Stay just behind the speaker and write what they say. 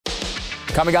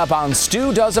Coming up on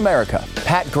Stu Does America,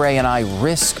 Pat Gray and I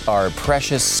risk our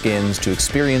precious skins to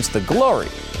experience the glory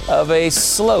of a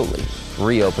slowly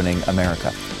reopening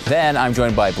America. Then I'm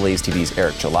joined by Blaze TV's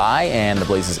Eric July and The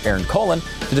Blaze's Aaron Colin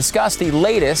to discuss the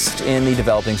latest in the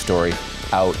developing story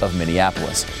out of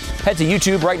Minneapolis. Head to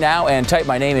YouTube right now and type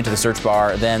my name into the search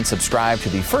bar, then subscribe to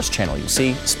the first channel you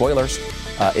see. Spoilers,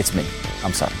 it's me.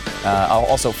 I'm sorry. I'll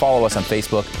also follow us on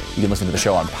Facebook. You can listen to the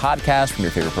show on podcast from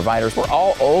your favorite providers. We're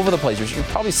all over the place. You're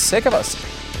probably sick of us,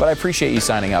 but I appreciate you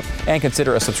signing up. And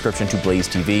consider a subscription to Blaze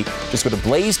TV. Just go to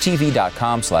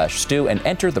blazetv.com/Stu and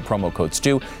enter the promo code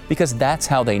Stu, because that's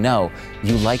how they know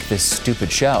you like this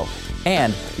stupid show.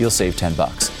 And you'll save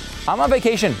 $10. I'm on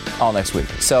vacation all next week,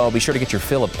 so be sure to get your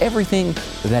fill of everything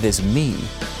that is me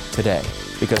today.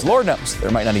 Because Lord knows, there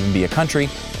might not even be a country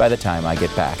by the time I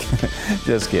get back.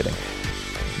 Just kidding.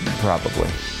 Probably.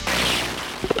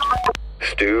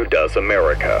 Stu Does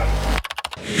America.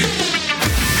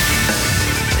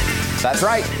 That's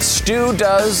right. Stu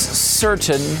does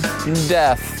certain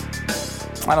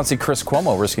death. I don't see Chris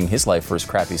Cuomo risking his life for his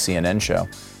crappy CNN show.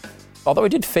 Although he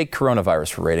did fake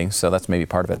coronavirus for ratings, so that's maybe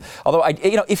part of it. Although,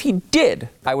 if he did,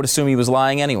 I would assume he was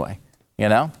lying anyway.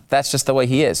 That's just the way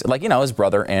he is. Like, his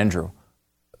brother Andrew,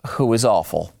 who is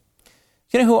awful.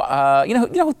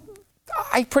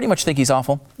 I pretty much think he's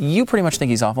awful. You pretty much think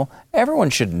he's awful. Everyone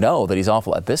should know that he's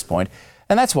awful at this point.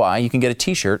 And that's why you can get a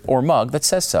t-shirt or mug that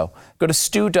says so. Go to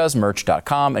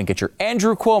StuDoesMerch.com and get your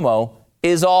Andrew Cuomo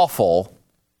is awful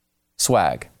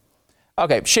swag.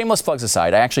 Okay, shameless plugs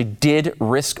aside, I actually did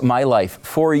risk my life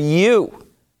for you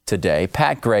today.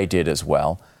 Pat Gray did as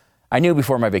well. I knew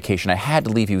before my vacation I had to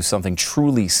leave you with something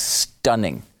truly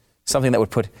stunning, something that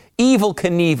would put Evel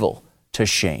Knievel to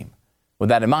shame. With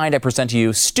that in mind, I present to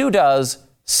you Stu Does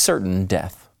Certain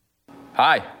Death.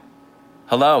 Hi.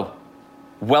 Hello.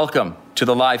 Welcome to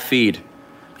the live feed.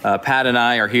 Pat and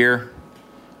I are here.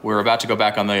 We're about to go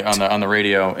back on the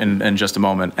radio in just a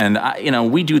moment.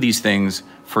 And we do these things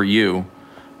for you.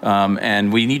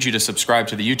 And we need you to subscribe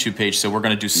to the YouTube page, so we're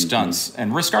going to do stunts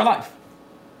and risk our life.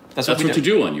 That's what you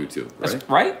do on YouTube, right?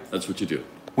 Right? That's what you do.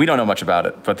 We don't know much about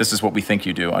it, but this is what we think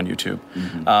you do on YouTube.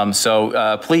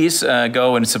 So please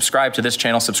go and subscribe to this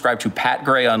channel. Subscribe to Pat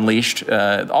Gray Unleashed.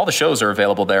 All the shows are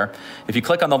available there. If you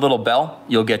click on the little bell,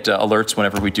 you'll get alerts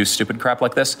whenever we do stupid crap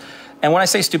like this. And when I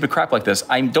say stupid crap like this,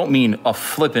 I don't mean a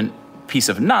flippant piece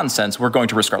of nonsense. We're going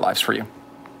to risk our lives for you.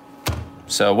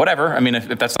 So whatever. I mean,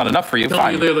 if that's not enough for you,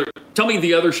 fine. Tell me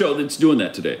the other show that's doing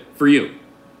that today for you.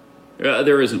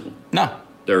 There isn't one. No.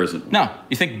 There isn't one. No.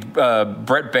 You think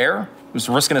Brett Baer was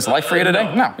risking his life for you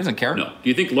today? No, he doesn't care. No. Do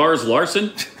you think Lars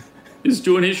Larson is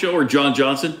doing his show, or John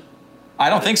Johnson? I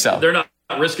don't think so. They're not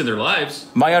risking their lives.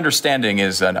 My understanding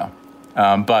is no.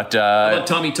 How about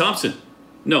Tommy Thompson?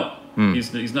 No,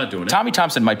 he's not doing it. Tommy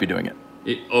Thompson might be doing it.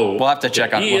 We'll have to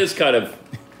check on. He's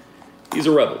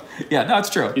a rebel. Yeah, no, it's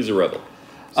true. He's a rebel.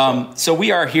 So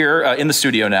we are here in the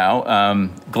studio now.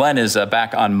 Glenn is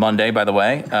back on Monday, by the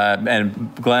way,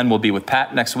 and Glenn will be with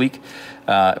Pat next week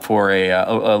for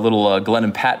a little Glenn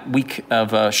and Pat week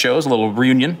of shows, a little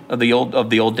reunion of the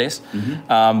old days,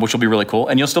 which will be really cool.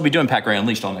 And you'll still be doing Pat Gray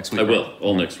Unleashed all next week. I will,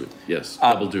 all next week. Yes,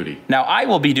 double duty. Now I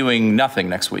will be doing nothing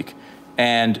next week,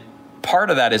 and part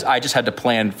of that is I just had to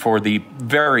plan for the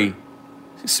very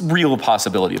real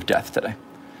possibility of death today.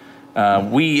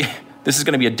 This is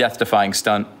going to be a death-defying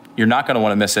stunt. You're not going to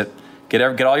want to miss it. Get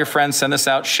all your friends, send this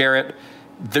out, share it.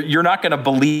 You're not going to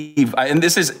believe, and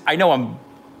this is, I know I'm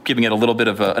giving it a little bit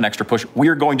of an extra push.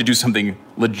 We're going to do something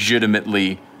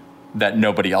legitimately that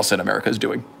nobody else in America is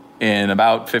doing in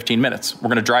about 15 minutes. We're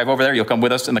going to drive over there. You'll come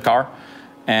with us in the car,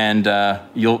 and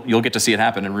you'll get to see it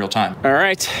happen in real time. All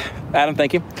right. Adam,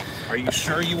 thank you. Are you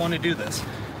sure you want to do this?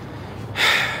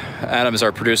 Adam is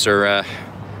our producer.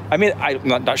 I'm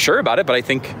not sure about it, but I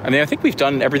think we've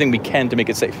done everything we can to make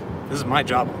it safe. This is my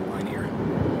job on the line here.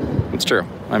 It's true.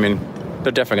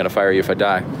 They're definitely going to fire you if I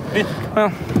die. Yeah.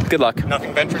 Well, good luck.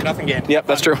 Nothing ventured, nothing gained. Yep,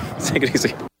 that's true. Take it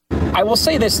easy. I will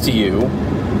say this to you.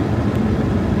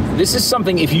 This is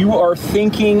something, if you are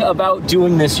thinking about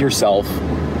doing this yourself,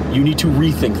 you need to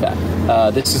rethink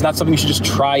that. This is not something you should just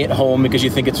try at home because you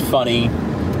think it's funny,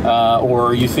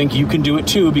 or you think you can do it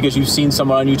too because you've seen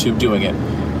someone on YouTube doing it.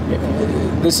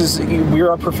 We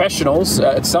are professionals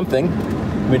at something.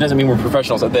 It doesn't mean we're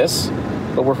professionals at this,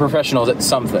 but we're professionals at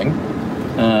something.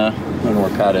 I don't know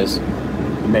where Pat is.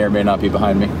 He may or may not be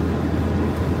behind me.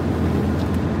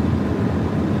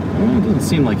 It doesn't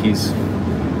seem like he's...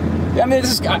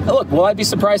 Look, will I be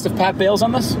surprised if Pat bails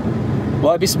on this? Will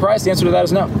I be surprised? The answer to that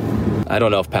is no. I don't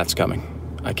know if Pat's coming.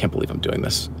 I can't believe I'm doing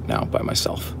this now by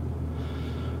myself.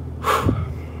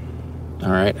 All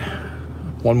right.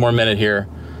 One more minute here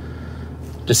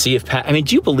to see if Pat... I mean,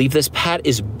 do you believe this? Pat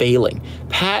is bailing.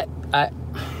 Pat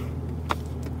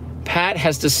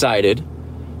has decided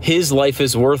his life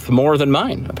is worth more than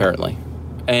mine, apparently.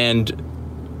 And,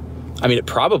 I mean, it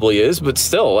probably is, but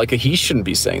still, like, he shouldn't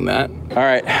be saying that. All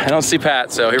right, I don't see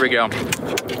Pat, so here we go.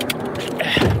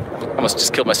 I almost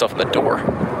just killed myself in the door.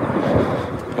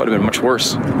 Would have been much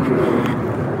worse.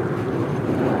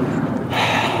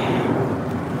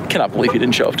 Cannot believe he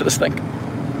didn't show up to this thing.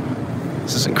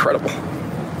 This is incredible.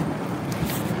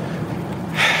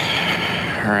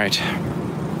 All right.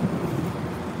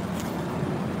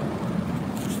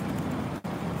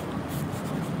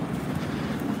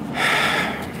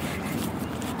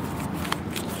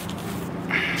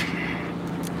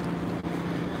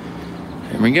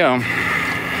 Here we go.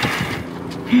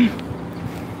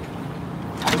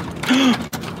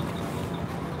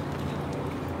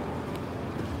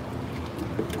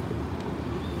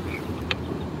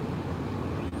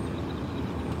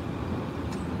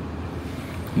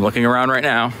 I'm looking around right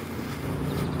now.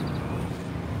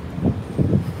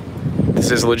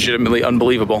 This is legitimately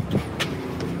unbelievable.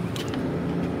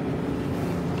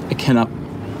 I cannot...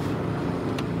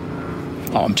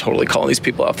 Oh, I'm totally calling these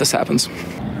people out if this happens.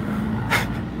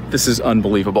 This is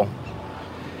unbelievable.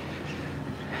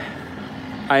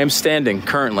 I am standing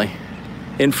currently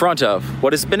in front of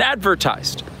what has been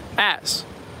advertised as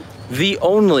the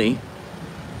only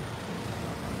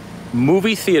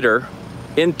movie theater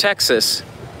in Texas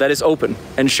that is open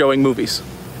and showing movies.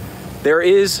 There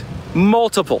is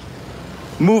multiple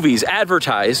movies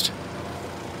advertised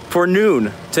for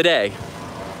noon today,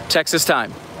 Texas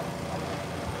time.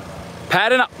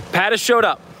 Pat has showed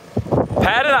up.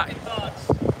 Pat and I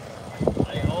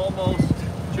almost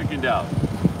chickened out.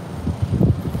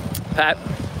 Pat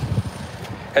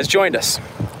has joined us.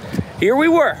 Here we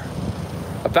were,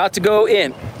 about to go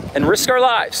in and risk our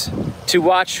lives to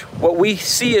watch what we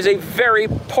see as a very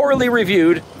poorly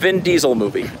reviewed Vin Diesel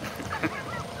movie.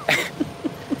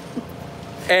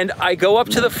 And I go up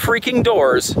to the freaking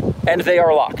doors, and they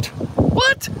are locked.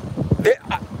 What?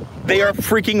 They are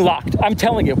freaking locked. I'm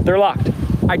telling you, they're locked.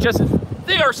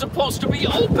 They are supposed to be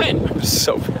open. I'm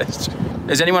so pissed.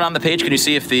 Is anyone on the page? Can you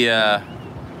see if the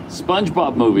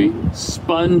SpongeBob movie,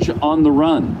 Sponge on the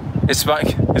Run. is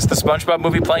the SpongeBob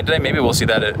movie playing today? Maybe we'll see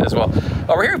that as well.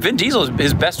 Oh, we're hearing Vin Diesel is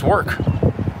his best work.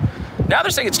 Now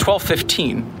they're saying it's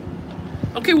 12:15.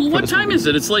 Okay, well, what time is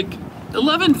it? It's like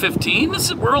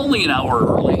 11:15. We're only an hour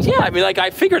early. Yeah, I mean, like,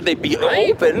 I figured they'd be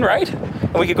open, right?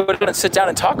 And we could go down and sit down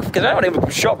and talk, because I don't even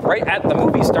show up right at the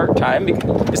movie start time.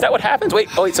 Is that what happens? Wait,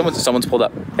 someone's pulled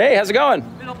up. Hey, how's it going?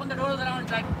 We'll open the doors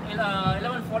around like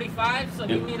 11:45, so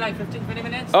give me like 15-20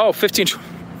 minutes. Oh, 15,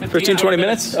 20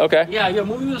 minutes? Okay. Yeah, your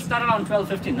movie will start around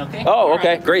 12:15, okay? Oh, okay,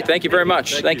 Alright. great. Thank you very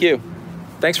much. Thank you.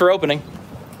 Thanks for opening.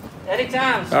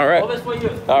 Anytime. All right. Always for you.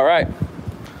 All right.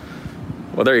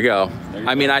 Well, there you go.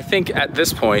 I mean, I think at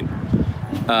this point,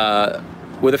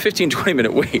 with a 15-20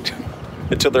 minute wait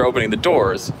until they're opening the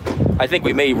doors, I think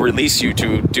we may release you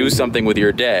to do something with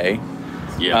your day.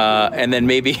 Yeah. And then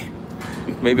maybe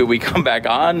we come back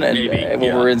on and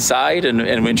when we're inside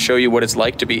and show you what it's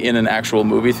like to be in an actual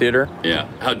movie theater. Yeah.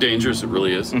 How dangerous it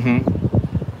really is.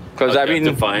 Because I mean,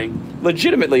 Defying.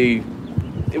 legitimately,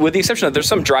 with the exception of there's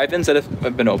some drive-ins that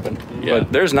have been open,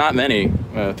 but there's not many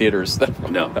theaters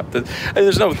that. No.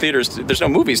 There's no theaters. There's no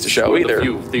movies to show either. A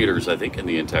few theaters, I think, in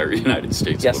the entire United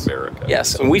States of America.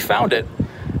 Yes, and we found it,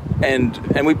 and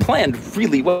we planned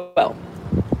really well.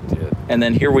 Did. And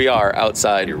then here we are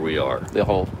outside. Here we are. The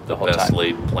whole Best time.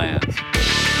 laid plans.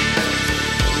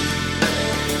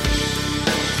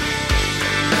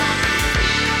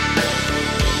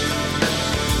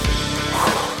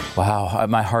 Wow,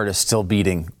 my heart is still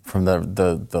beating from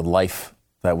the life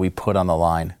that we put on the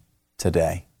line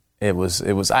today. It was.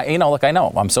 I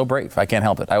know. I'm so brave. I can't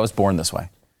help it. I was born this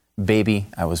way, baby.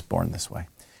 I was born this way.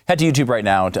 Head to YouTube right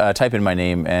now. Type in my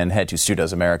name and head to Stu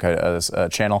Does America's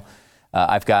channel.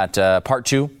 I've got part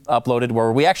 2 uploaded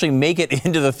where we actually make it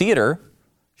into the theater.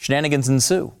 Shenanigans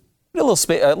ensue. A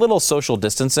little social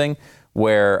distancing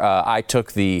where I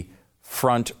took the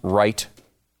front right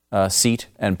seat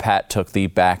and Pat took the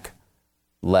back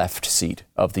left seat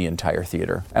of the entire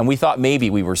theater. And we thought maybe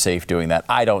we were safe doing that.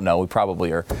 I don't know. We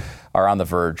probably are on the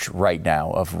verge right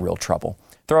now of real trouble.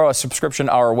 Throw a subscription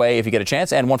our way if you get a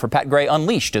chance, and one for Pat Gray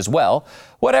Unleashed as well.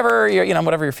 Whatever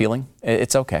you're feeling,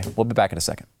 it's okay. We'll be back in a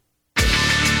second.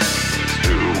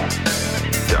 Stu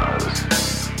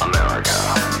Does America.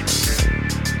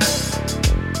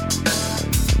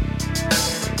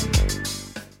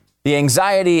 The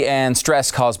anxiety and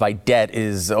stress caused by debt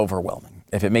is overwhelming.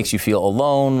 If it makes you feel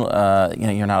alone,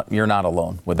 you're not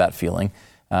alone with that feeling.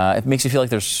 It makes you feel like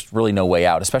there's really no way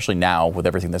out, especially now with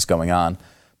everything that's going on.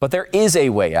 But there is a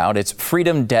way out. It's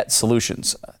Freedom Debt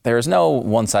Solutions. There is no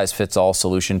one-size-fits-all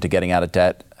solution to getting out of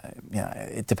debt.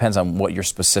 It depends on what your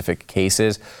specific case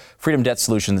is. Freedom Debt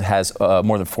Solutions has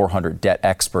more than 400 debt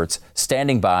experts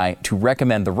standing by to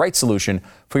recommend the right solution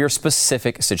for your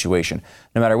specific situation.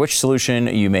 No matter which solution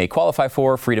you may qualify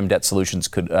for, Freedom Debt Solutions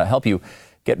could help you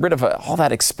get rid of all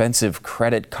that expensive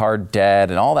credit card debt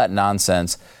and all that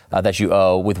nonsense that you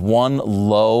owe with one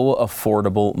low,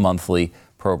 affordable monthly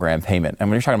program payment. And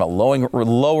when you're talking about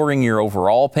lowering your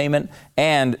overall payment,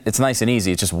 and it's nice and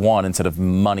easy, it's just one instead of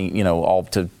money,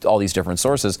 all these different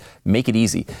sources, make it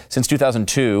easy. Since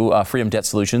 2002, Freedom Debt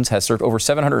Solutions has served over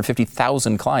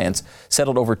 750,000 clients,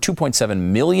 settled over 2.7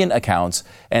 million accounts,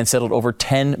 and settled over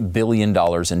 $10 billion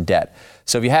in debt.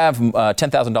 So if you have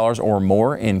 $10,000 or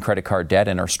more in credit card debt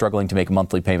and are struggling to make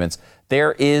monthly payments,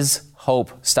 there is hope.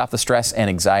 Stop the stress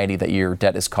and anxiety that your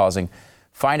debt is causing.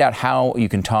 Find out how you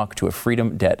can talk to a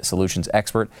Freedom Debt Solutions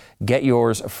expert. Get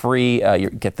yours free.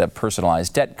 Get the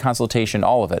personalized debt consultation,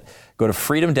 all of it. Go to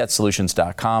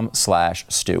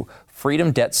freedomdebtsolutions.com/Stu.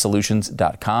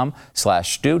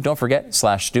 freedomdebtsolutions.com/Stu. Don't forget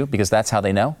 /Stu, because that's how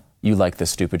they know you like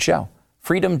this stupid show.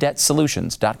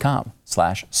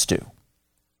 freedomdebtsolutions.com/Stu.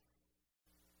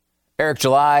 Eric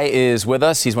July is with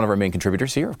us. He's one of our main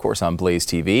contributors here, of course, on Blaze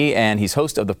TV, and he's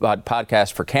host of the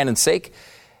podcast For Canon's Sake.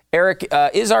 Eric,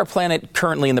 is our planet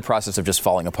currently in the process of just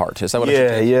falling apart? Is that what it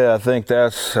is? Yeah, I think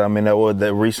that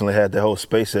recently had the whole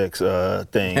SpaceX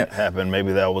thing happen.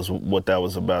 Maybe that was what that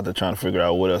was about. They're trying to figure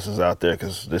out what else is out there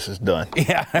because this is done.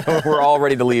 Yeah, we're all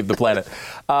ready to leave the planet.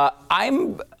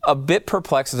 I'm a bit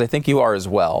perplexed, as I think you are as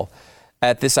well,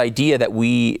 at this idea that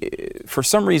for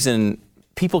some reason,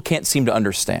 people can't seem to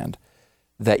understand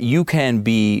that you can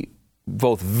be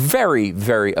both very,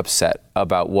 very upset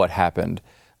about what happened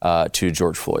to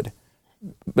George Floyd,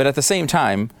 but at the same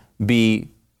time be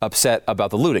upset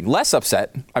about the looting. Less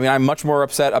upset. I mean, I'm much more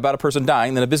upset about a person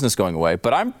dying than a business going away,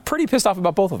 but I'm pretty pissed off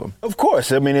about both of them. Of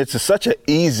course. I mean, it's such an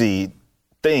easy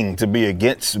thing to be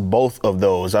against both of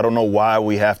those. I don't know why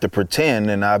we have to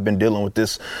pretend, and I've been dealing with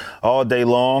this all day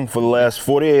long for the last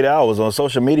 48 hours on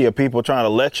social media, people trying to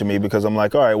lecture me because I'm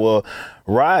like, all right, well,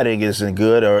 rioting isn't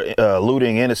good, or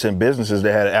looting innocent businesses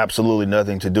that had absolutely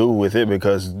nothing to do with it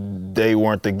because they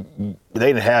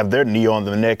didn't have their knee on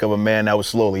the neck of a man that was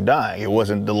slowly dying. It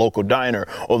wasn't the local diner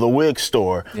or the wig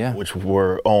store, which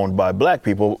were owned by black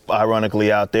people,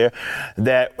 ironically, out there,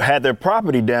 that had their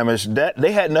property damaged. That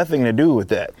they had nothing to do with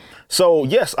that. So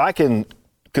yes, I can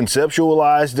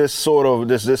conceptualize this sort of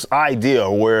this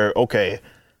idea where, okay,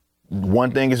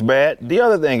 one thing is bad, the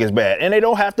other thing is bad, and they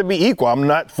don't have to be equal. I'm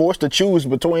not forced to choose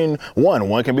between one.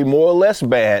 One can be more or less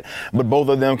bad, but both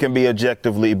of them can be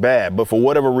objectively bad. But for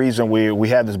whatever reason, we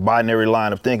have this binary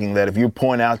line of thinking that if you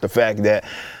point out the fact that,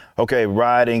 okay,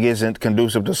 rioting isn't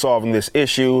conducive to solving this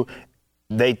issue,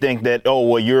 they think that, oh,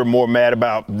 well, you're more mad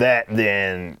about that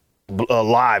than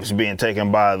lives being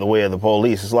taken by the way of the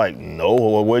police. It's like,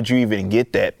 no, where'd you even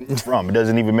get that from? It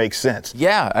doesn't even make sense.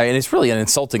 Yeah, and it's really an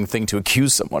insulting thing to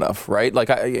accuse someone of, right? Like,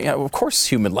 of course,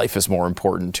 human life is more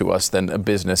important to us than a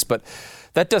business, but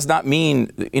that does not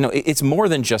mean, it's more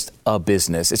than just a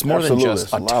business. It's more than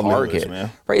just a target,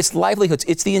 right? It's livelihoods.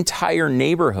 It's the entire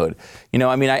neighborhood.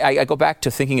 I go back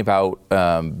to thinking about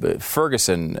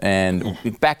Ferguson and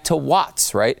back to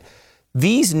Watts, right?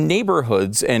 These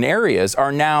neighborhoods and areas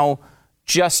are now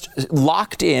just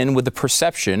locked in with the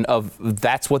perception of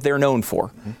that's what they're known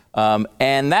for.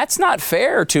 And that's not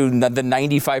fair to the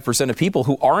 95% of people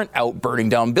who aren't out burning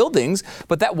down buildings,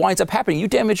 but that winds up happening. You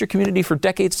damage your community for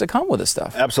decades to come with this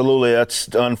stuff. Absolutely.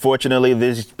 Unfortunately,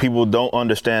 these people don't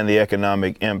understand the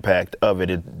economic impact of it.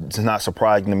 It's not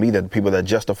surprising to me that the people that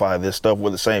justify this stuff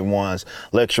were the same ones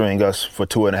lecturing us for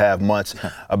 2.5 months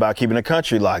about keeping the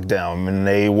country locked down. And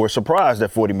they were surprised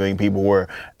that 40 million people were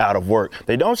out of work.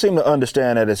 They don't seem to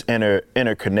understand that it's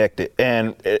interconnected.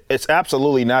 And it's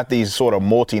absolutely not these sort of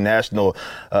multinational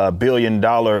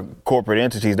billion-dollar corporate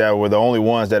entities that were the only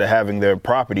ones that are having their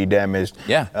property damaged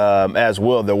as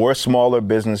well. There were smaller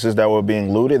businesses that were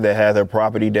being looted that had their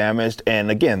property damaged.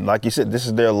 And again, like you said, this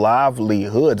is their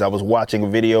livelihoods. I was watching a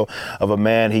video of a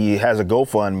man, he has a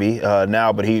GoFundMe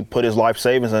now, but he put his life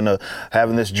savings into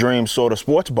having this dream sort of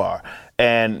sports bar.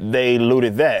 And they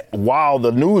looted that. While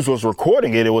the news was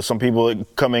recording it, it was some people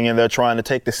coming in there trying to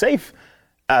take the safe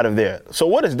out of there. So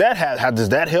what does that have? How does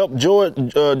that help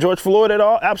George Floyd at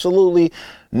all? Absolutely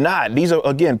not. These are,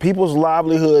 again, people's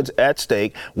livelihoods at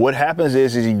stake. What happens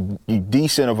is you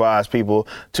de-incentivize people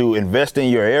to invest in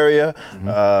your area,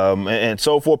 and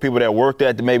so forth. People that worked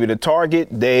at maybe the Target,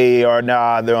 they are now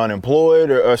either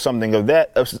unemployed or something of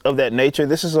that nature.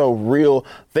 This is a real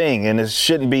thing, and it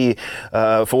shouldn't be,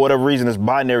 for whatever reason, this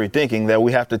binary thinking that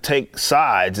we have to take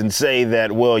sides and say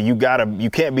that, well, you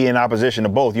can't be in opposition to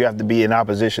both. You have to be in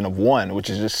opposition of one, which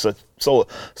is just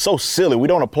so silly. We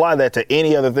don't apply that to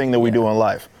any other thing that we do in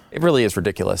life. It really is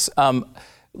ridiculous.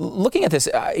 Looking at this,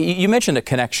 you mentioned a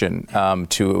connection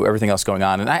to everything else going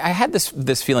on, and I had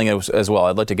this feeling as well.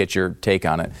 I'd like to get your take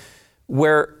on it,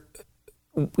 where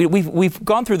we've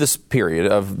gone through this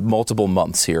period of multiple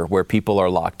months here where people are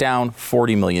locked down,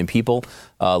 40 million people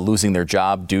losing their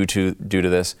job due to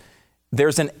this.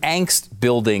 There's an angst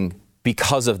building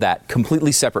because of that,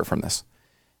 completely separate from this.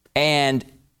 And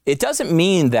it doesn't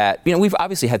mean that, we've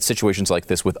obviously had situations like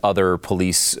this with other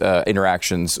police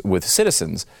interactions with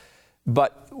citizens,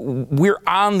 but we're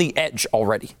on the edge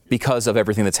already because of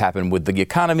everything that's happened with the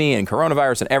economy and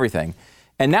coronavirus and everything.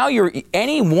 And now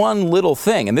any one little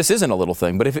thing, and this isn't a little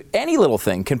thing, but if any little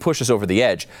thing can push us over the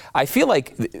edge, I feel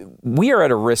like we are at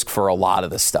a risk for a lot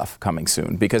of this stuff coming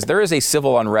soon, because there is a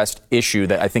civil unrest issue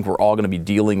that I think we're all going to be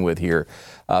dealing with here,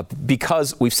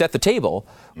 because we've set the table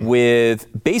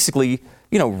with basically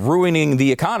ruining the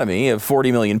economy of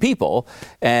 40 million people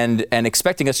and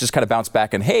expecting us to just kind of bounce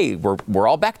back and, hey, we're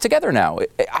all back together now.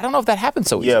 I don't know if that happens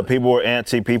so easily. Yeah, people were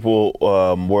antsy. People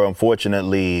were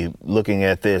unfortunately looking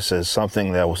at this as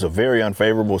something that was a very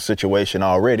unfavorable situation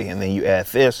already. And then you add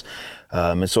this,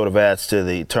 it sort of adds to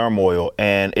the turmoil.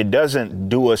 And it doesn't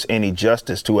do us any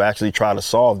justice to actually try to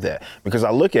solve that, because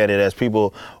I look at it as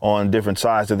people on different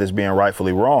sides of this being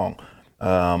rightfully wrong.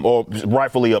 Or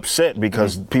rightfully upset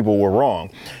because people were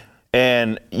wrong.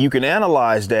 And you can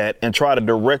analyze that and try to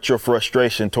direct your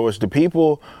frustration towards the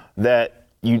people that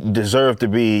you deserve to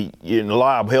be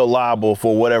held liable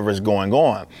for whatever is going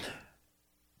on.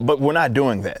 But we're not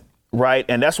doing that, right?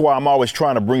 And that's why I'm always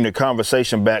trying to bring the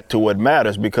conversation back to what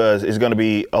matters, because it's going to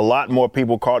be a lot more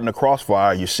people caught in the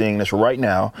crossfire. You're seeing this right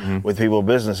now with people,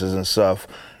 businesses and stuff.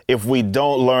 If we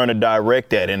don't learn to direct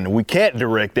that, and we can't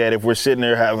direct that if we're sitting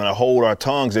there having to hold our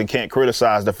tongues and can't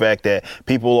criticize the fact that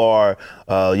people are,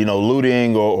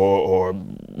 looting or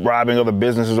robbing other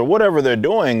businesses or whatever they're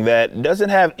doing, that doesn't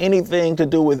have anything to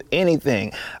do with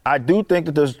anything. I do think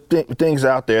that there's things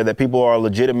out there that people are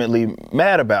legitimately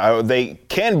mad about, or they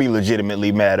can be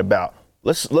legitimately mad about.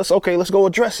 Let's go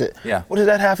address it. Yeah. What does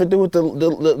that have to do with the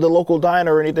local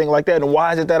diner or anything like that? And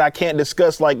why is it that I can't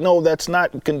discuss, no, that's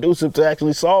not conducive to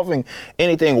actually solving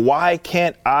anything? Why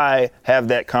can't I have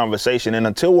that conversation? And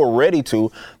until we're ready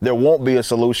to, there won't be a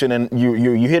solution. And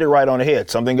you hit it right on the head.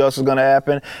 Something else is going to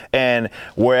happen. And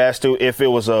whereas if it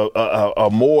was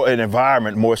an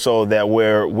environment more so that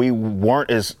where we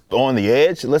weren't as on the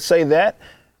edge, let's say that,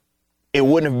 it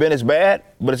wouldn't have been as bad,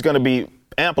 but it's going to be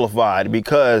amplified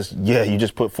because, you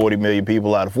just put 40 million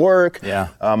people out of work. Yeah.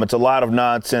 It's a lot of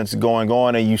nonsense going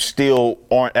on, and you still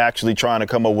aren't actually trying to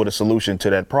come up with a solution to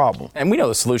that problem. And we know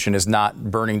the solution is not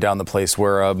burning down the place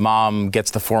where a mom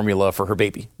gets the formula for her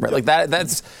baby, right? Like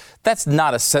that's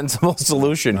not a sensible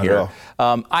solution here.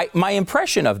 My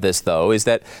impression of this, though, is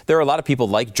that there are a lot of people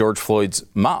like George Floyd's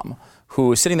mom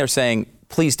who is sitting there saying,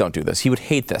 please don't do this. He would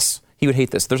hate this. He would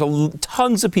hate this. There's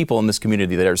tons of people in this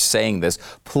community that are saying this.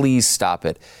 Please stop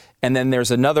it. And then there's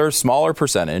another smaller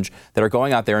percentage that are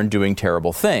going out there and doing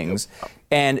terrible things.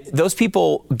 And those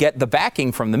people get the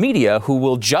backing from the media, who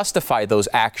will justify those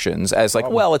actions as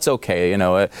well, it's okay.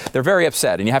 They're very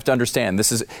upset, and you have to understand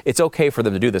it's okay for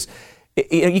them to do this.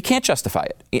 You can't justify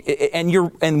it.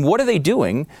 And what are they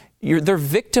doing? They're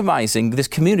victimizing this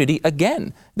community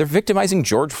again. They're victimizing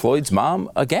George Floyd's mom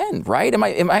again, right? Am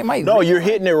I? No, you're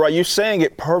hitting it right. You're saying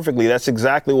it perfectly. That's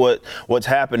exactly what's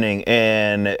happening.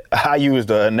 And I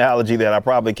used an analogy that I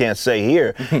probably can't say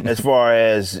here, as far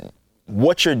as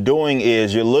what you're doing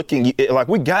is you're looking like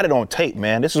we got it on tape,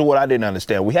 man. This is what I didn't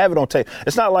understand. We have it on tape.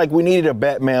 It's not like we needed a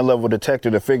Batman level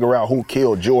detective to figure out who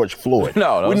killed George Floyd.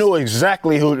 No, we knew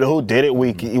exactly who did it.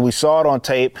 We saw it on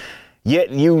tape.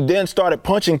 Yet you then started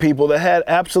punching people that had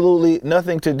absolutely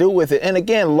nothing to do with it. And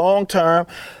again, long term,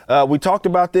 we talked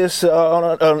about this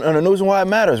on the news and why it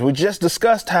matters. We just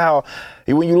discussed how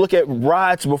when you look at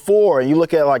riots before and you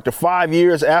look at the 5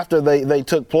 years after they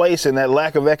took place, and that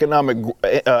lack of economic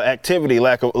activity,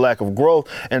 lack of growth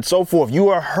and so forth, you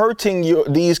are hurting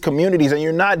these communities, and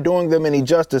you're not doing them any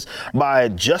justice by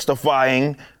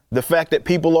justifying the fact that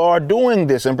people are doing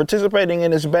this and participating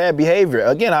in this bad behavior.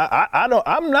 Again,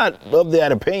 I'm not of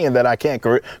that opinion that I can't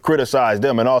criticize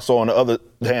them, and also on the other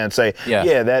hand say,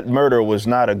 yeah, that murder was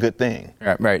not a good thing.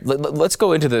 Right. Let's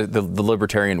go into the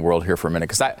libertarian world here for a minute,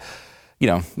 because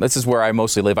this is where I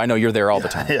mostly live. I know you're there all the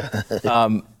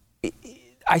time.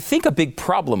 I think a big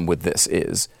problem with this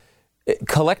is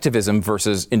collectivism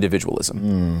versus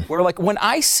individualism. Where, like, when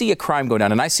I see a crime go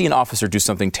down and I see an officer do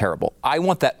something terrible, I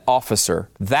want that officer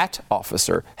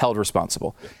held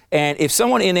responsible. And if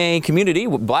someone in a community,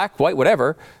 black, white,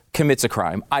 whatever, commits a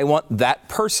crime, I want that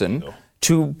person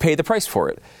to pay the price for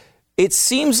it. It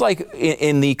seems like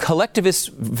in the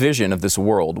collectivist vision of this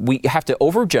world, we have to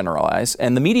overgeneralize,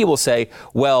 and the media will say,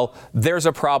 well, there's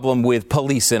a problem with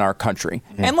police in our country.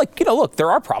 And look,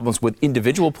 there are problems with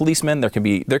individual policemen. There can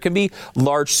be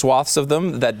large swaths of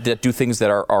them that do things that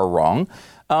are wrong.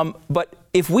 But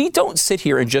if we don't sit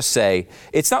here and just say,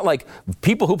 it's not like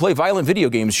people who play violent video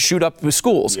games shoot up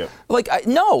schools.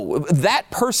 No,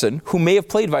 that person who may have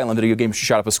played violent video games should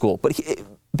shut up a school.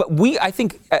 But we, I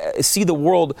think, see the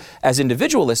world as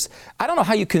individualists. I don't know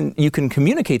how you can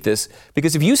communicate this,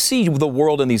 because if you see the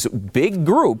world in these big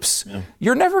groups,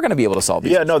 you're never going to be able to solve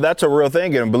these. No, that's a real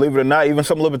thing. And believe it or not, even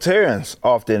some libertarians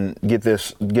often get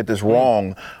this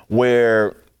wrong.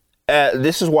 Where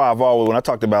this is why I've always, when I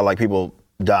talked about like people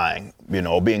dying,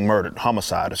 being murdered,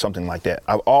 homicide or something like that,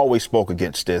 I've always spoke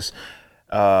against this.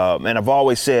 And I've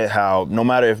always said how no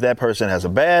matter if that person has a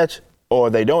badge or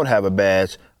they don't have a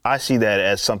badge, I see that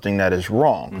as something that is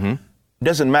wrong. It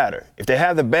doesn't matter if they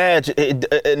have the badge.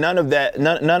 None of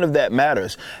that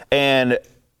matters. And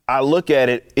I look at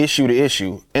it issue to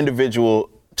issue,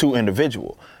 individual to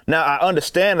individual. Now, I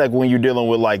understand, like, when you're dealing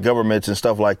with like governments and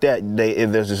stuff like that,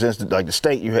 there's this like the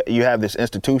state, you have this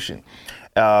institution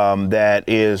that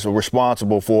is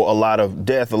responsible for a lot of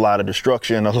death, a lot of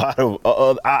destruction, a lot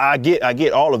of I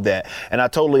get all of that, and I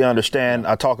totally understand.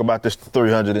 I talk about this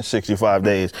 365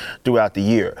 days throughout the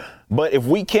year. But if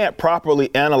we can't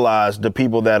properly analyze the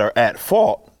people that are at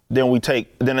fault, then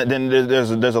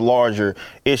there's a larger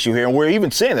issue here, and we're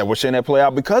even seeing that play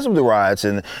out because of the riots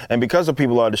and because of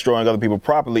people are destroying other people's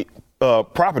property.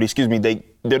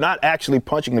 They're not actually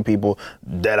punching the people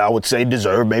that I would say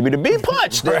deserve maybe to be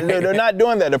punched. They're not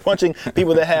doing that. They're punching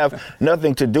people that have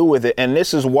nothing to do with it. And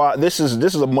this is why this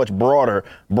is a much broader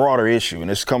issue. And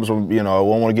this comes from, I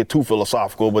don't want to get too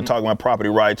philosophical, but talking about property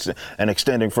rights and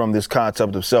extending from this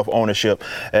concept of self-ownership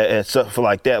and stuff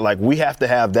like that. Like, we have to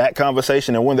have that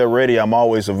conversation. And when they're ready, I'm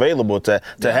always available to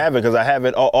have it, because I have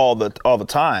it all the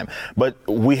time. But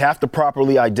we have to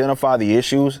properly identify the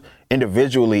issues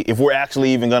individually if we're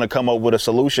actually even going to come up with a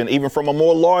solution, even from a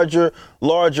more larger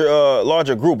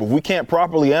group. If we can't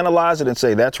properly analyze it and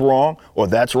say that's wrong or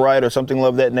that's right or something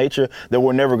of that nature, then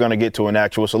we're never going to get to an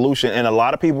actual solution. And a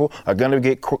lot of people are going to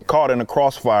get caught in a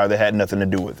crossfire that had nothing to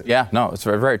do with it. Yeah, no, it's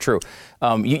very, very true.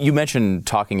 You mentioned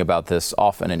talking about this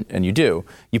often, and you do.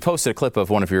 You posted a clip of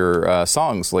one of your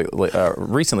songs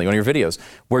recently, one of your videos,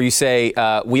 where you say,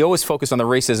 we always focus on the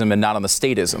racism and not on the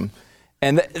statism.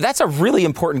 And that's a really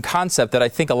important concept that I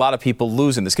think a lot of people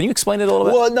lose in this. Can you explain it a little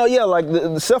bit? Well, no, yeah, like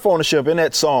the self-ownership in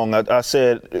that song, I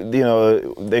said,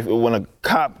 when a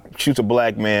cop shoots a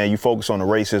black man, you focus on the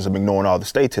racism, ignoring all the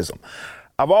statism.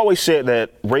 I've always said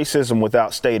that racism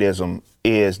without statism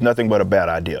is nothing but a bad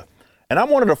idea. And I'm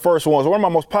one of the first ones, one of my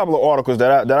most popular articles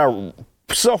that I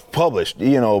self-published,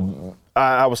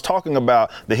 I was talking about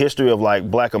the history of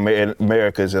like black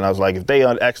Americans, and I was like, if they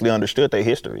actually understood their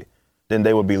history, then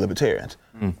they would be libertarians.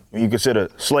 When you consider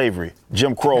slavery,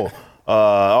 Jim Crow,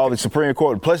 all the Supreme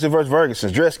Court, Plessy versus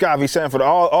Ferguson, Dred Scott v. Sanford,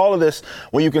 all of this,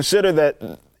 when you consider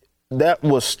that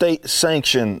was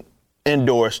state-sanctioned,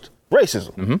 endorsed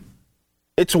racism.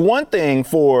 It's one thing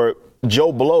for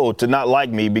Joe Blow to not like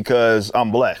me because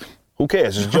I'm black. Who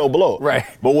cares? It's Joe Blow. Right.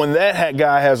 But when that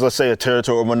guy has, let's say, a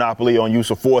territorial monopoly on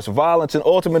use of force, violence, and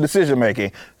ultimate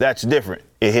decision-making, that's different.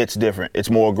 It hits different. It's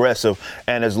more aggressive,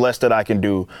 and there's less that I can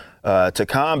do to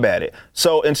combat it.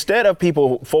 So instead of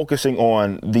people focusing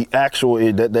on the actual,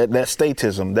 that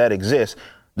statism that exists,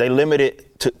 they limit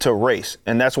it to race.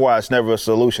 And that's why it's never a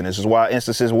solution. This is why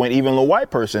instances when even a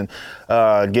white person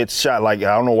gets shot, like,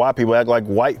 I don't know why people act like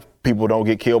white people don't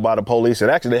get killed by the police. It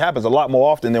actually happens a lot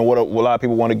more often than what a lot of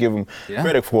people want to give them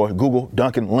credit for. Google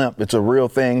Duncan Lemp. It's a real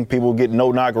thing. People get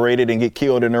inaugurated and get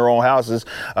killed in their own houses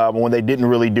when they didn't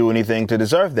really do anything to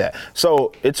deserve that.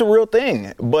 So it's a real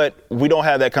thing, but we don't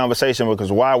have that conversation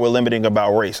because why we're limiting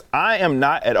about race. I am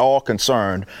not at all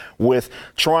concerned with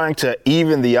trying to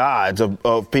even the odds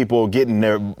of people getting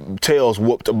their tails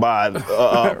whooped by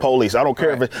police. I don't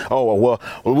care if it's,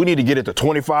 we need to get it to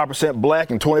 25% black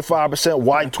and 25%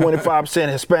 white,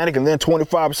 25% Hispanic and then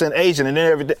 25% Asian and then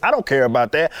everything. I don't care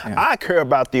about that. Yeah. I care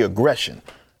about the aggression.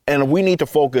 And we need to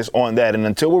focus on that. And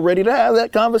until we're ready to have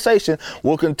that conversation,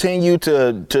 we'll continue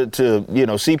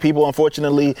to see people,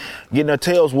 unfortunately, getting their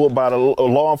tails whooped by the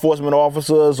law enforcement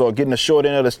officers or getting the short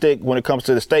end of the stick when it comes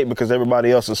to the state because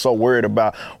everybody else is so worried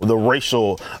about the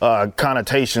racial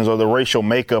connotations or the racial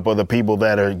makeup of the people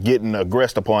that are getting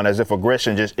aggressed upon, as if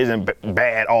aggression just isn't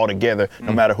bad altogether,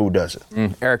 no matter who does it.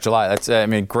 Eric July, that's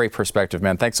great perspective,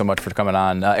 man. Thanks so much for coming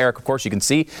on. Eric, of course, you can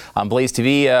see on Blaze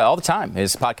TV all the time.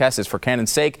 His podcast is For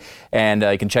Cannon's Sake. And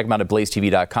you can check him out at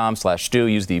blazetv.com/Stu.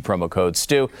 Use the promo code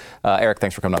Stu. Eric,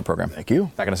 thanks for coming on the program. Thank you.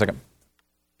 Back in a second.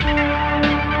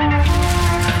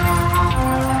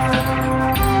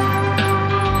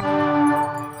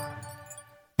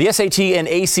 The SAT and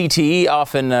ACT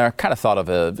often kind of thought of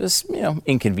as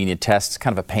inconvenient tests,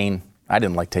 kind of a pain. I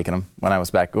didn't like taking them when it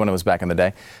was back in the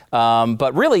day.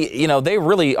 But really, they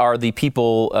really are the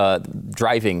people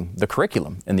driving the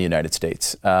curriculum in the United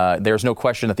States. There's no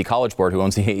question that the College Board, who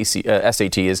owns the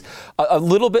SAT, is a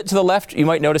little bit to the left, you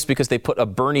might notice, because they put a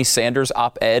Bernie Sanders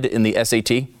op-ed in the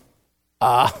SAT.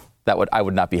 I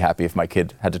would not be happy if my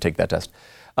kid had to take that test.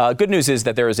 Good news is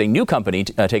that there is a new company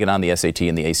taking on the SAT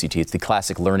and the ACT. It's the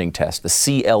Classic Learning Test, the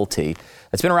CLT.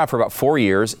 It's been around for about 4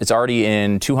 years. It's already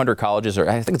in 200 colleges, or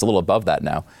I think it's a little above that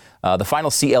now. The final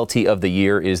CLT of the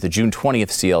year is the June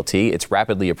 20th CLT. It's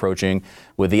rapidly approaching.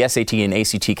 With the SAT and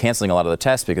ACT canceling a lot of the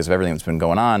tests because of everything that's been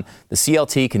going on, the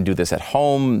CLT can do this at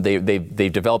home.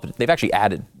 They've actually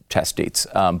added test dates,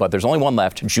 but there's only one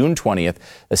left, June 20th.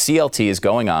 The CLT is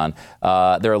going on.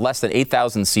 There are less than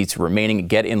 8,000 seats remaining.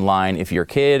 Get in line if you're a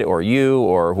kid or you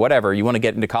or whatever. You want to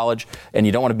get into college and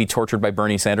you don't want to be tortured by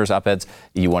Bernie Sanders op-eds.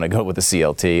 You want to go with the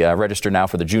CLT. Register now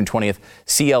for the June 20th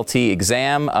CLT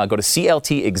exam. Go to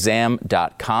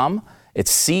cltexam.com.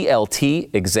 It's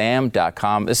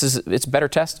cltexam.com. It's a better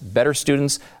test, better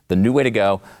students, the new way to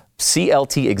go.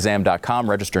 cltexam.com.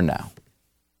 Register now.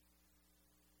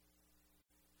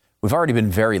 We've already been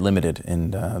very limited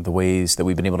in the ways that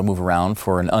we've been able to move around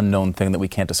for an unknown thing that we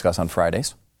can't discuss on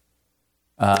Fridays.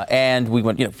 And we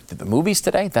went, to the movies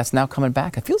today. That's now coming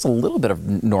back. It feels a little bit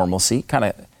of normalcy kind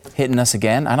of hitting us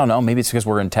again. I don't know. Maybe it's because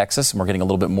we're in Texas and we're getting a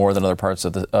little bit more than other parts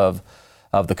of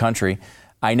the country.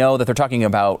 I know that they're talking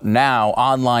about now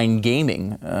online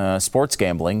gaming, sports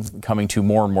gambling, coming to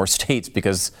more and more states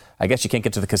because I guess you can't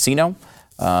get to the casino.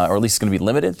 Or at least it's going to be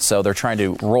limited. So they're trying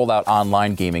to roll out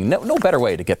online gaming. No better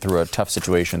way to get through a tough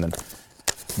situation than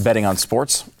betting on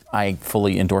sports. I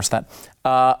fully endorse that.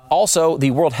 Also,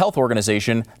 the World Health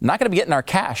Organization, not going to be getting our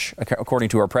cash, according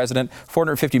to our president.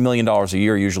 $450 million a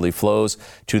year usually flows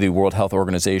to the World Health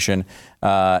Organization.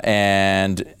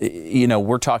 And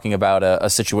we're talking about a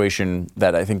situation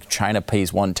that I think China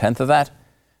pays 1/10 of that.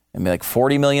 It'd be like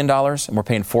 $40 million, and we're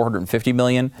paying $450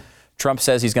 million. Trump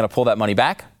says he's going to pull that money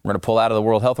back. We're going to pull out of the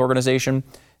World Health Organization,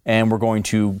 and we're going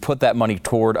to put that money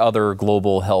toward other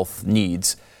global health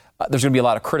needs. There's going to be a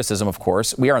lot of criticism, of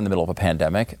course. We are in the middle of a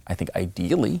pandemic. I think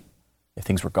ideally, if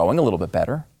things were going a little bit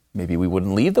better, maybe we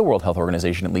wouldn't leave the World Health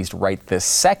Organization, at least right this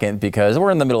second, because we're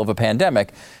in the middle of a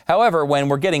pandemic. However, when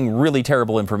we're getting really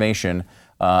terrible information,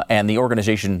 and the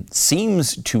organization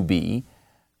seems to be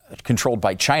controlled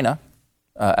by China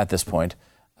at this point,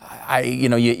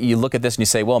 you look at this and you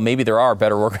say, well, maybe there are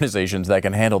better organizations that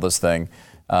can handle this thing,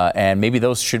 and maybe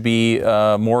those should be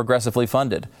more aggressively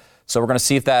funded. So we're going to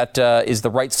see if that is the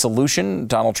right solution.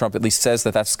 Donald Trump at least says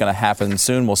that that's going to happen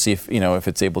soon. We'll see if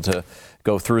it's able to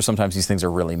go through. Sometimes these things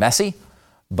are really messy,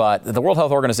 but the World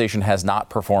Health Organization has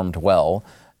not performed well,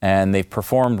 and they've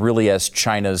performed really as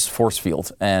China's force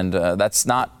field, and that's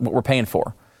not what we're paying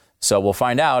for. So we'll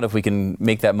find out if we can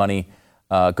make that money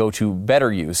go to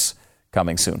better use.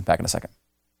 Coming soon. Back in a second.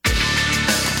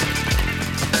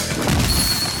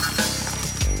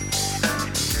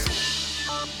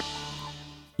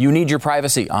 You need your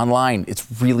privacy online. It's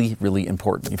really, really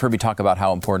important. You've heard me talk about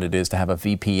how important it is to have a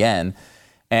VPN.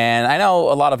 And I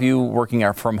know a lot of you working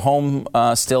from home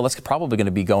still, that's probably going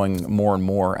to be going more and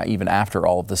more even after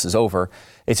all of this is over.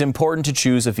 It's important to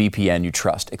choose a VPN you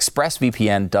trust.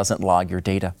 ExpressVPN doesn't log your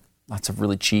data. Lots of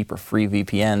really cheap or free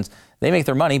VPNs. They make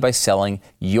their money by selling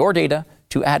your data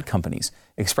to ad companies.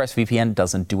 ExpressVPN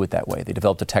doesn't do it that way. They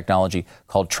developed a technology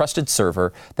called Trusted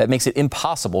Server that makes it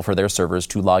impossible for their servers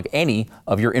to log any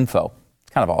of your info.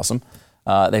 It's kind of awesome.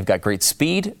 They've got great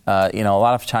speed. A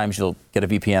lot of times you'll get a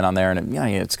VPN on there and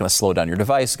it's going to slow down your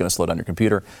device. It's going to slow down your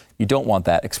computer. You don't want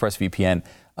that. ExpressVPN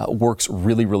works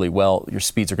really, really well. Your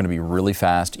speeds are going to be really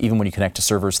fast. Even when you connect to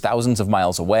servers thousands of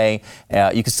miles away,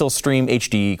 you can still stream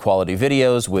HD quality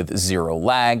videos with zero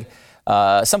lag.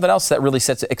 Something else that really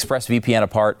sets ExpressVPN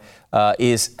apart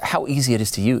is how easy it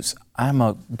is to use. I'm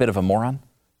a bit of a moron,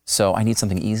 so I need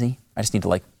something easy. I just need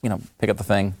to pick up the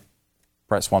thing,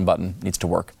 press one button, needs to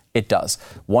work. It does.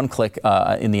 One click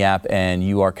in the app and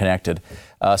you are connected.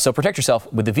 So protect yourself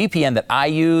with the VPN that I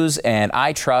use and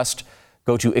I trust.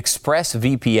 Go to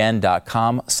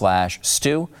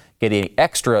expressvpn.com/Stu. Get an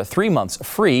extra 3 months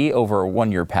free over a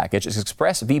 1-year package. It's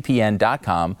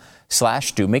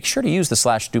expressvpn.com/Stu. Make sure to use the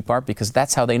 /Stu part because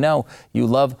that's how they know you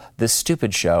love this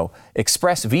stupid show.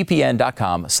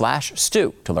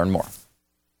 expressvpn.com/Stu to learn more.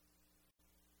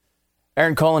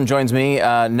 Aaron Cullen joins me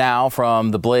now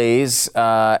from The Blaze.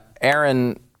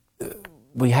 Aaron,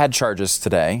 we had charges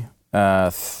today,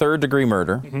 third-degree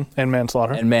murder. And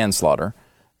manslaughter.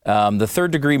 The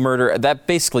third-degree murder, that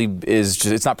basically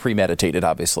it's not premeditated,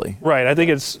 obviously. Right. I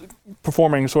think it's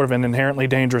performing sort of an inherently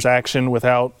dangerous action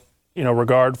without,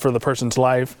 regard for the person's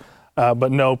life,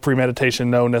 but no premeditation,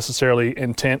 no necessarily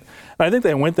intent. And I think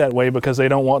they went that way because they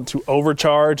don't want to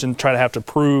overcharge and try to have to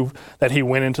prove that he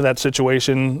went into that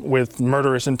situation with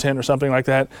murderous intent or something like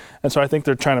that. And so I think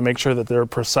they're trying to make sure that they're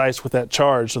precise with that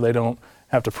charge so they don't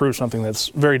have to prove something that's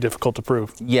very difficult to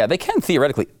prove. Yeah, they can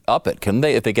theoretically up it, couldn't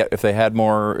they? If they get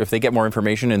more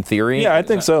information in theory. Yeah, I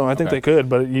think so. I think they could,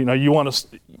 but you want to.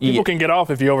 People can get off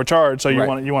if you overcharge, so you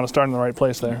want to start in the right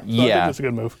place there. So I think it's a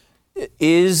good move.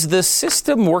 Is the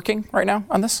system working right now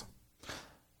on this?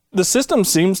 The system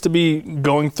seems to be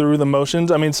going through the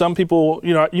motions. I mean, some people,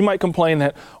 you might complain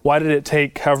that why did it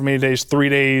take however many days, 3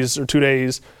 days or 2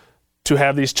 days, to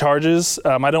have these charges.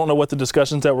 I don't know what the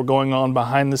discussions that were going on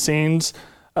behind the scenes.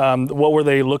 What were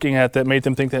they looking at that made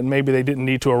them think that maybe they didn't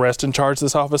need to arrest and charge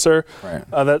this officer? Right.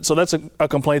 So that's a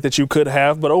complaint that you could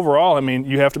have. But overall, I mean,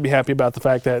 you have to be happy about the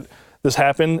fact that this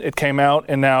happened, it came out,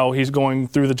 and now he's going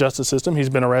through the justice system. He's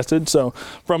been arrested. So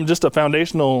from just a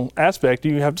foundational aspect,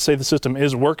 you have to say the system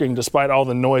is working despite all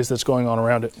the noise that's going on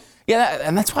around it. Yeah,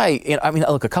 and that's why,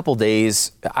 look, a couple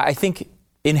days, I think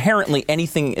inherently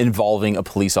anything involving a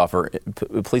police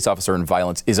officer in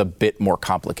violence is a bit more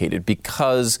complicated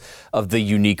because of the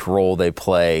unique role they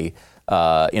play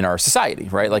in our society,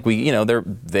 right? Like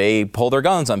they pull their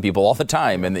guns on people all the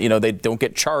time, and they don't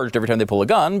get charged every time they pull a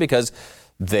gun because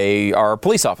they are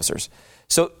police officers.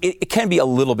 So it can be a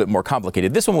little bit more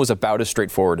complicated. This one was about as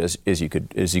straightforward as you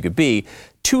could be.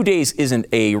 2 days isn't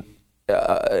an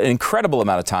incredible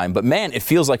amount of time, but man, it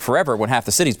feels like forever when half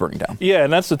the city's burning down. Yeah,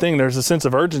 and that's the thing. There's a sense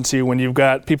of urgency when you've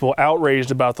got people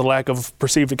outraged about the lack of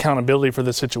perceived accountability for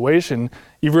the situation.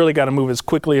 You've really got to move as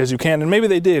quickly as you can, and maybe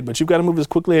they did, but you've got to move as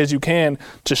quickly as you can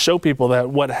to show people that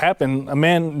what happened, a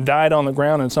man died on the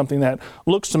ground in something that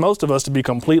looks to most of us to be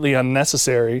completely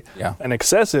unnecessary and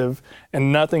excessive,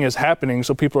 and nothing is happening,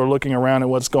 so people are looking around at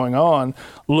what's going on,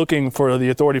 looking for the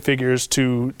authority figures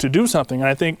to do something. And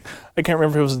I can't remember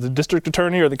if it was the district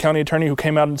attorney or the county attorney who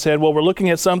came out and said, well, we're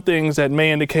looking at some things that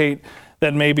may indicate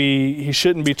that maybe he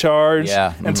shouldn't be charged.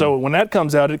 Yeah. And so when that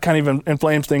comes out, it kind of even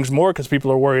inflames things more because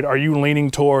people are worried, are you leaning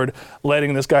toward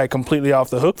letting this guy completely off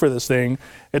the hook for this thing?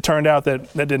 It turned out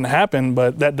that didn't happen,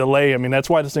 but that delay, that's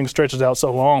why this thing stretches out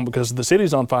so long because the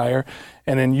city's on fire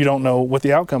and then you don't know what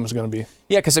the outcome is going to be.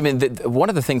 Yeah, because one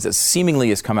of the things that seemingly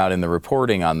has come out in the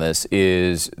reporting on this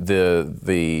is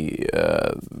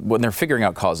when they're figuring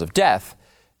out cause of death,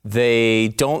 they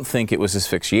don't think it was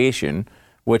asphyxiation,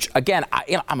 which again,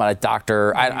 I'm not a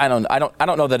doctor. I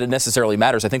don't know that it necessarily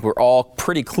matters. I think we're all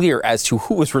pretty clear as to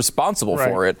who was responsible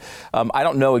for it. I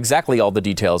don't know exactly all the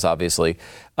details, obviously,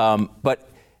 but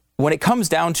when it comes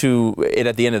down to it,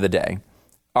 at the end of the day,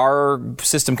 our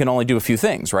system can only do a few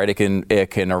things, right? They can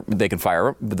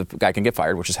fire, the guy can get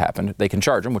fired, which has happened. They can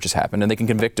charge him, which has happened, and they can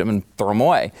convict him and throw him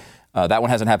away. That one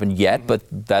hasn't happened yet, but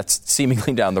that's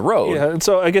seemingly down the road. Yeah, and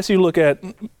so I guess you look at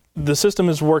the system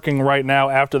is working right now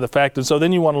after the fact, and so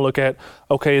then you want to look at,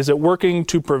 okay, is it working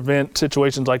to prevent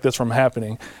situations like this from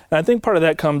happening? And I think part of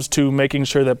that comes to making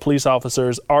sure that police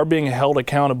officers are being held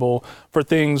accountable for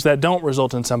things that don't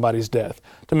result in somebody's death,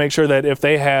 to make sure that if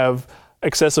they have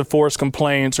excessive force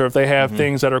complaints or if they have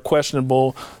things that are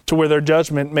questionable to where their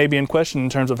judgment may be in question in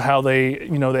terms of how they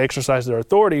exercise their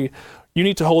authority, you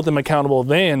need to hold them accountable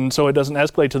then so it doesn't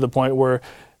escalate to the point where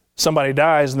somebody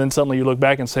dies and then suddenly you look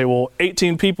back and say, well,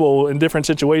 18 people in different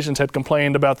situations had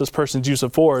complained about this person's use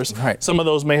of force. Right. Some of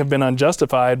those may have been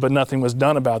unjustified, but nothing was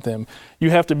done about them.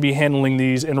 You have to be handling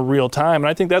these in real time. And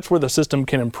I think that's where the system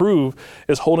can improve,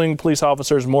 is holding police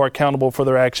officers more accountable for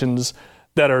their actions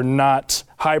that are not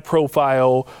high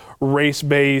profile,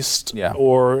 race-based,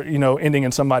 or, ending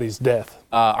in somebody's death.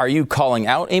 Are you calling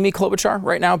out Amy Klobuchar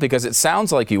right now? Because it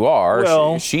sounds like you are.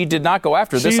 Well, she did not go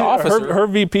after this officer. Her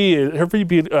VP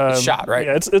shot, right?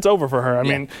 Yeah, it's over for her. I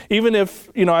mean, even if,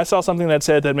 I saw something that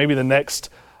said that maybe the next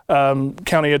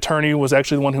county attorney was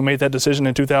actually the one who made that decision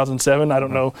in 2007. I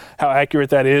don't know how accurate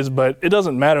that is, but it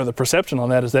doesn't matter. The perception on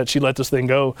that is that she let this thing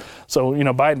go. So,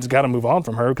 Biden's got to move on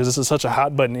from her because this is such a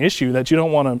hot button issue that you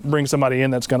don't want to bring somebody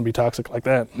in that's going to be toxic like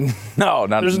that. No,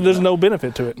 there's no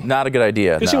benefit to it. Not a good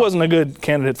idea. Because she wasn't a good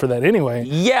candidate for that anyway.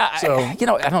 Yeah. So, I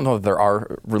don't know if there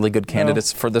are really good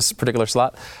candidates for this particular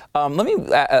slot. Let me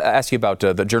ask you about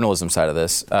the journalism side of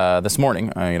this. This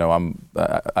morning,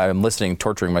 I'm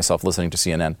torturing myself listening to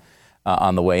CNN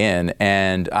on the way in,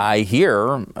 and I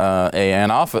hear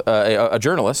a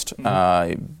journalist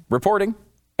reporting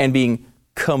and being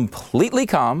completely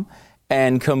calm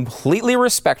and completely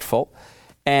respectful.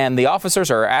 And the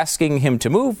officers are asking him to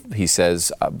move. He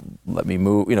says, let me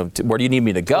move, where do you need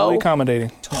me to go?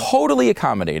 Totally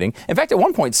accommodating. In fact, at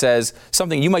one point says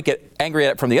something you might get angry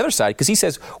at from the other side, because he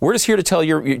says, we're just here to tell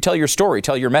your story,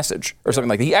 tell your message, or something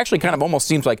like that. He actually kind of almost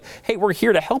seems like, hey, we're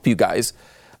here to help you guys.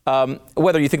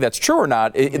 Whether you think that's true or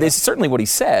not, it's certainly what he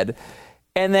said.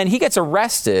 And then he gets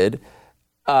arrested,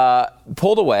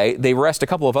 pulled away. They arrest a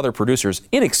couple of other producers,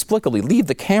 inexplicably leave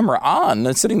the camera on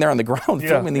and sitting there on the ground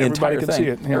filming the entire thing.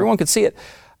 Everyone could see it.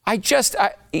 I'm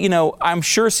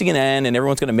sure CNN and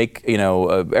everyone's going to make,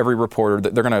 every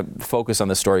reporter, they're going to focus on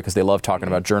this story because they love talking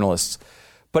about journalists.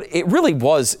 But it really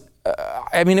was,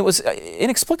 it was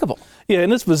inexplicable. Yeah,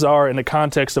 and it's bizarre in the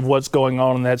context of what's going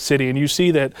on in that city. And you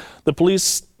see that the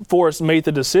police force made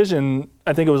the decision,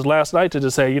 I think it was last night, to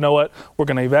just say, you know what, we're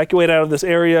going to evacuate out of this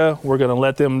area. We're going to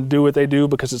let them do what they do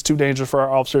because it's too dangerous for our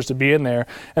officers to be in there.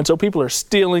 And so people are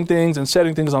stealing things and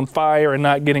setting things on fire and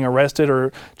not getting arrested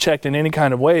or checked in any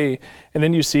kind of way. And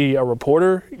then you see a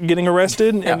reporter getting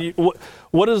arrested. Yeah. And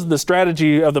what is the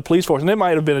strategy of the police force? And it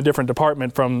might have been a different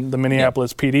department from the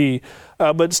Minneapolis PD.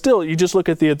 But still, you just look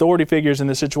at the authority figures in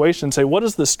this situation and say, what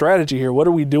is the strategy here? What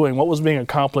are we doing? What was being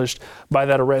accomplished by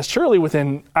that arrest? Surely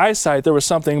within eyesight, there was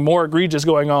something more egregious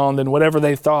going on than whatever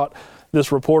they thought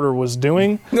this reporter was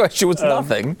doing. She was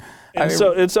nothing. And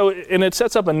it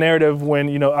sets up a narrative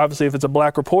when, obviously if it's a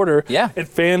black reporter, it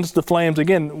fans the flames.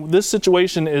 Again, this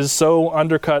situation is so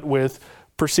undercut with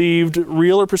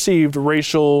real or perceived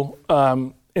racial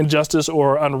injustice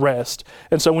or unrest.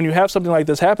 And so when you have something like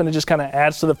this happen, it just kind of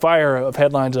adds to the fire of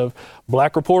headlines of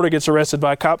black reporter gets arrested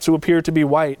by cops who appear to be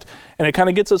white. And it kind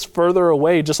of gets us further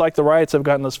away, just like the riots have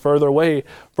gotten us further away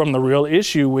from the real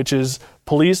issue, which is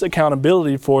police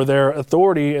accountability for their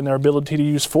authority and their ability to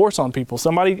use force on people.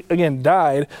 Somebody, again,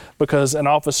 died because an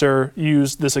officer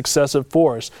used this excessive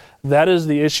force. That is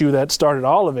the issue that started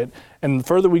all of it. And the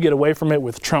further we get away from it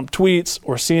with Trump tweets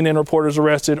or CNN reporters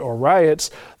arrested or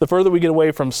riots, the further we get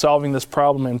away from solving this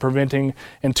problem and preventing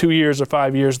in 2 years or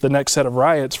 5 years the next set of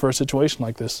riots for a situation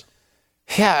like this.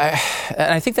 Yeah,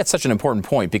 and I think that's such an important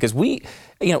point because we,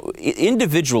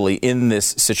 individually in this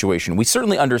situation, we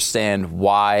certainly understand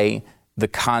why the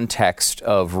context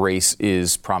of race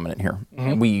is prominent here.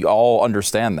 Mm-hmm. We all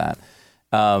understand that.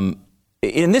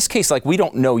 In this case, we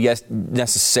don't know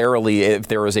necessarily if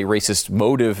there was a racist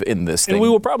motive in this thing. And we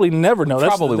will probably never know.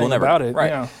 That's probably the thing will never about it.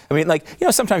 Right. Yeah.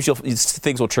 Sometimes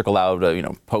things will trickle out,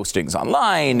 postings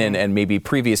online and maybe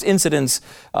previous incidents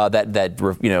that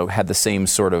had the same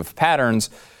sort of patterns.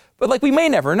 But we may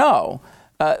never know.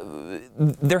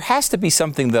 There has to be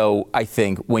something, though. I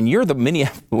think when you're in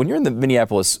the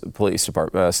Minneapolis Police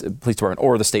Department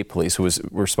or the state police, who was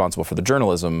responsible for the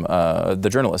journalist from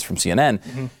CNN.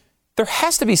 Mm-hmm. There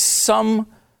has to be some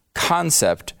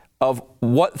concept of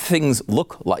what things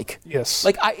look like. Yes.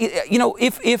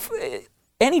 If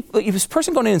this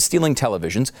person going in and stealing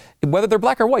televisions, whether they're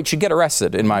black or white, should get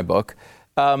arrested in my book.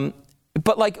 But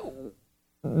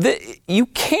you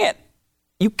can't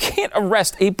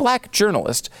arrest a black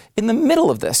journalist in the middle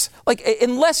of this,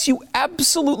 unless you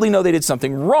absolutely know they did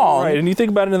something wrong. Right, and you think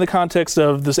about it in the context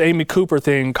of this Amy Cooper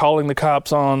thing, calling the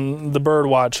cops on the bird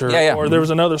watcher. Yeah. Or there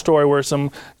was another story where some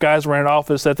guys were in an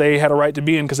office that they had a right to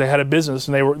be in because they had a business,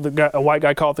 and a white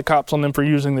guy called the cops on them for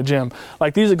using the gym.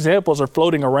 These examples are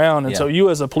floating around, and so you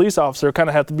as a police officer kind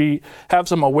of have to have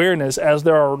some awareness as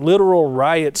there are literal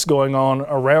riots going on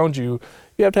around you.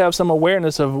 You have to have some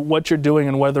awareness of what you're doing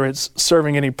and whether it's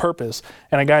serving any purpose.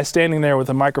 And a guy standing there with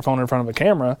a microphone in front of a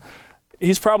camera,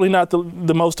 he's probably not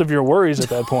the most of your worries at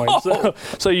that point.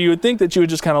 So you would think that you would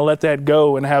just kind of let that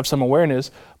go and have some awareness.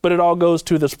 But it all goes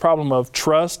to this problem of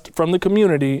trust from the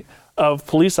community of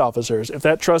police officers. If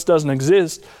that trust doesn't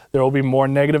exist, there will be more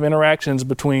negative interactions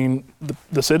between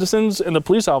the citizens and the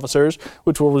police officers,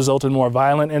 which will result in more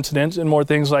violent incidents and more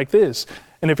things like this.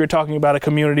 And if you're talking about a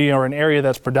community or an area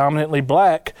that's predominantly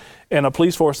black and a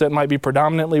police force that might be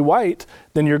predominantly white,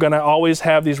 then you're going to always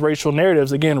have these racial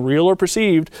narratives, again, real or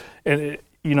perceived. And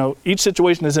each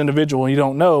situation is individual, and you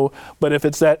don't know. But if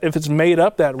it's made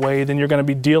up that way, then you're going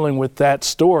to be dealing with that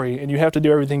story, and you have to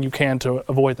do everything you can to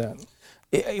avoid that.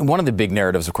 One of the big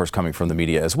narratives, of course, coming from the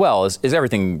media as well is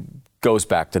everything goes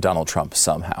back to Donald Trump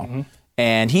somehow. Mm-hmm.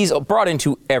 And he's brought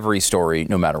into every story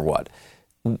no matter what.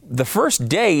 The first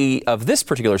day of this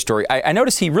particular story, I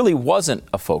noticed he really wasn't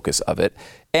a focus of it.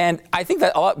 And I think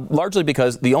that largely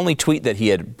because the only tweet that he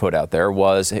had put out there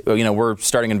was, we're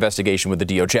starting an investigation with the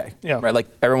DOJ. Yeah. Right? Like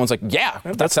everyone's like, yeah,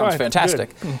 that sounds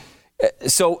fantastic.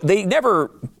 So they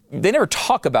never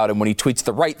talk about him when he tweets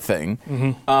the right thing.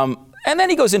 Mm-hmm. And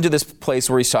then he goes into this place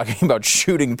where he's talking about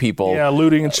shooting people. Yeah,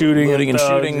 looting and shooting.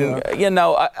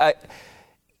 Yeah.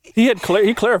 He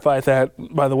clarified that,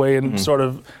 by the way, and sort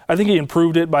of, I think he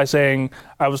improved it by saying,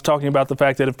 I was talking about the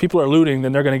fact that if people are looting,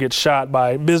 then they're going to get shot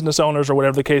by business owners or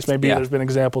whatever the case may be. Yeah. There's been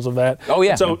examples of that. Oh,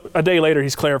 yeah. So a day later,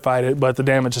 he's clarified it, but the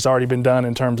damage has already been done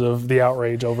in terms of the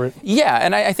outrage over it. Yeah,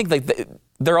 and I think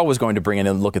they're always going to bring in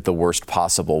and look at the worst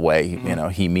possible way. Mm-hmm.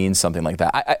 He means something like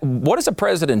that. What does a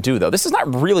president do, though? This is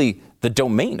not really the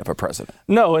domain of a president.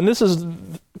 No, and this is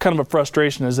kind of a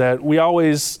frustration, is that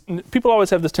people always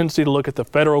have this tendency to look at the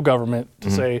federal government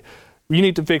to say, you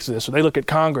need to fix this. Or they look at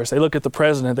Congress, they look at the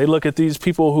president, they look at these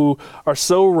people who are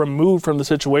so removed from the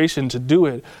situation to do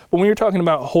it. But when you're talking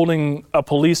about holding a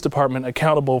police department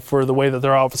accountable for the way that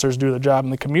their officers do their job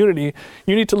in the community,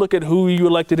 you need to look at who you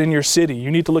elected in your city.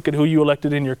 You need to look at who you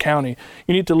elected in your county.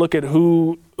 You need to look at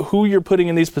who you're putting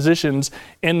in these positions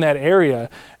in that area.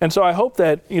 And so I hope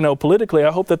that, politically,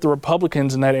 I hope that the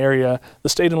Republicans in that area, the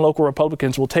state and local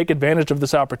Republicans, will take advantage of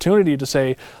this opportunity to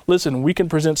say, listen, we can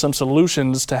present some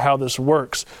solutions to how this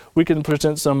works. We can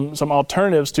present some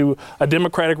alternatives to a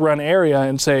Democratic run area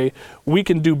and say, we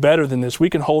can do better than this.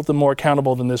 We can hold them more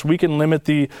accountable than this. We can limit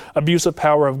the abuse of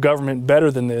power of government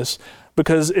better than this.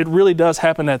 Because it really does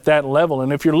happen at that level.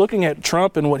 And if you're looking at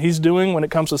Trump and what he's doing when it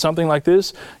comes to something like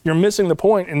this, you're missing the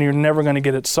point and you're never going to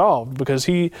get it solved, because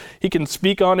he can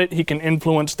speak on it, he can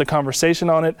influence the conversation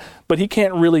on it, but he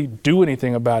can't really do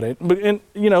anything about it. But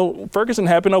Ferguson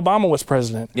happened, Obama was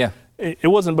president. Yeah.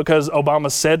 It wasn't because Obama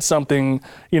said something,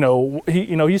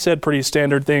 he said pretty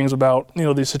standard things about,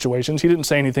 these situations. He didn't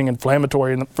say anything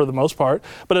inflammatory for the most part,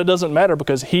 but it doesn't matter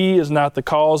because he is not the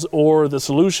cause or the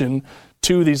solution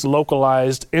to these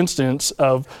localized instances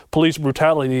of police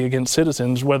brutality against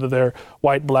citizens, whether they're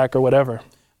white, black, or whatever.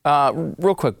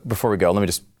 Real quick before we go, let me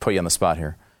just put you on the spot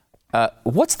here.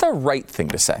 What's the right thing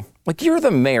to say? Like, you're the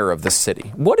mayor of the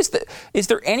city. Is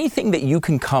there anything that you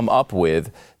can come up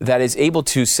with that is able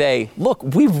to say, look,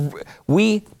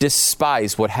 we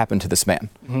despise what happened to this man,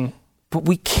 but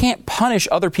we can't punish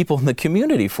other people in the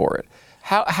community for it?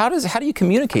 How do you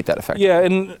communicate that effectively? Yeah,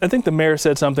 and I think the mayor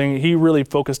said something. He really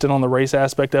focused in on the race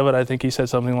aspect of it. I think he said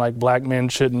something like black men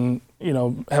shouldn't,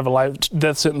 have a life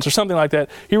death sentence or something like that.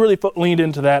 He really leaned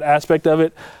into that aspect of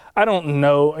it. I don't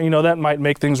know. That might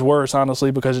make things worse,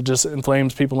 honestly, because it just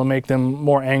inflames people and make them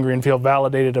more angry and feel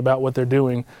validated about what they're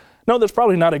doing. No, that's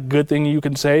probably not a good thing you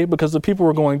can say, because the people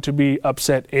are going to be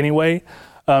upset anyway.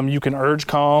 You can urge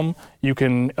calm. You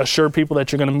can assure people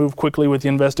that you're going to move quickly with the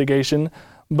investigation.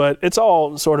 But it's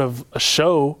all sort of a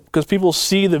show, because people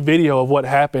see the video of what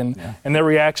happened, and their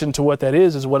reaction to what that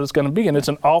is what it's going to be. And it's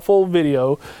an awful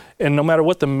video. And no matter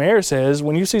what the mayor says,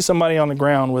 when you see somebody on the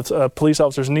ground with a police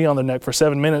officer's knee on their neck for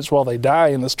 7 minutes while they die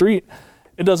in the street,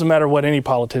 it doesn't matter what any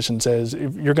politician says.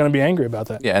 You're going to be angry about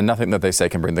that. Yeah, and nothing that they say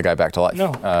can bring the guy back to life.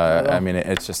 No.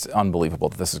 It's just unbelievable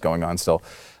that this is going on still.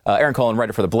 Aaron Cohen,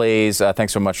 writer for The Blaze,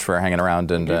 thanks so much for hanging around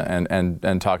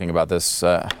and talking about this.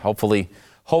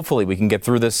 Hopefully we can get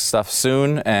through this stuff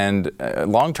soon and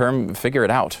long-term figure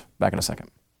it out. Back in a second.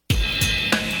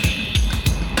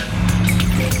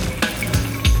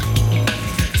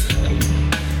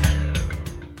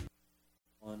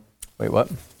 Wait,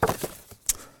 what?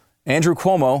 Andrew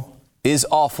Cuomo is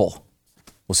awful.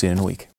 We'll see you in a week.